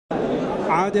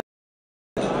Adil,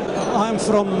 I'm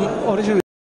from originally.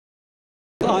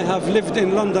 I have lived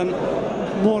in London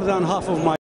more than half of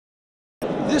my life.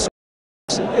 This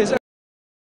is an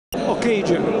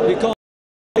occasion because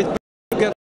it brings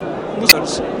together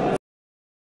Muslims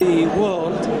in the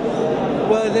world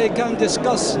where they can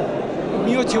discuss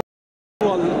mutual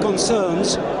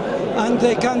concerns and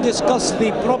they can discuss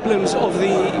the problems of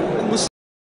the Muslim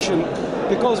nation,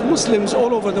 because Muslims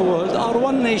all over the world are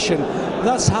one nation.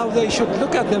 That's how they should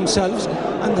look at themselves,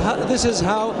 and this is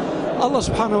how Allah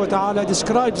subhanahu wa ta'ala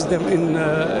describes them in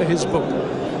his book.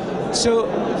 So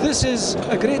this is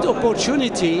a great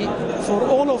opportunity for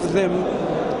all of them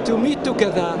to meet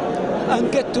together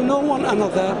and get to know one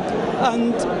another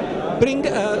and bring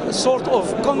a sort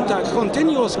of contact,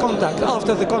 continuous contact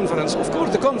after the conference. Of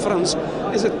course, the conference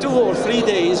is 2 or 3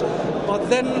 days, but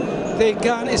then they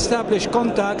can establish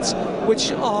contacts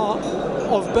which are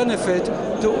of benefit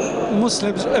to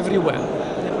Muslims everywhere.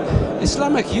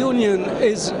 Islamic Union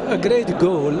is a great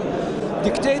goal.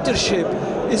 Dictatorship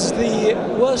is the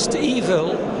worst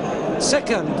evil,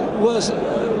 second worst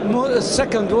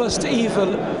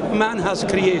evil man has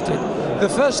created. The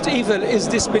first evil is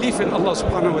disbelief in Allah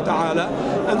subhanahu wa ta'ala,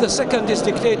 and the second is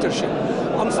dictatorship.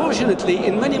 Unfortunately,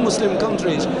 in many Muslim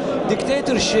countries,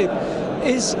 dictatorship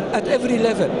is at every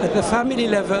level, at the family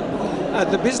level,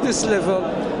 at the business level,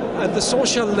 at the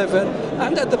social level,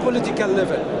 and at the political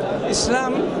level.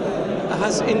 Islam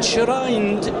has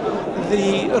enshrined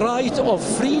the right of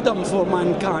freedom for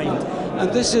mankind,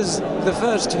 and this is the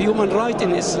first human right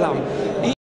in Islam.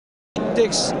 It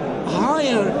takes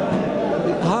higher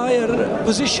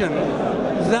position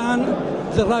than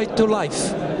the right to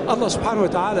life. Allah subhanahu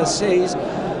wa ta'ala says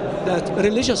that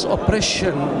religious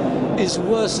oppression is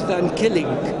worse than killing.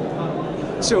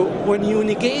 So when you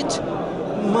negate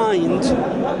mind,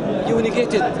 you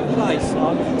negated life.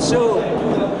 So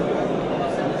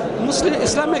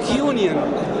Islamic Union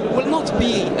will not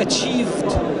be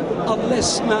achieved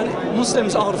unless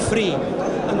Muslims are free.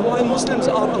 And while Muslims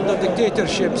are under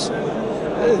dictatorships,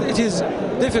 it is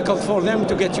difficult for them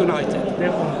to get united.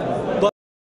 But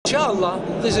inshallah,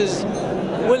 this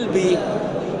will be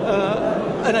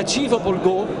an achievable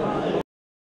goal.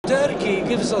 Turkey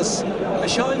gives us a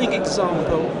shining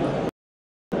example.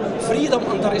 Freedom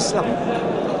under Islam.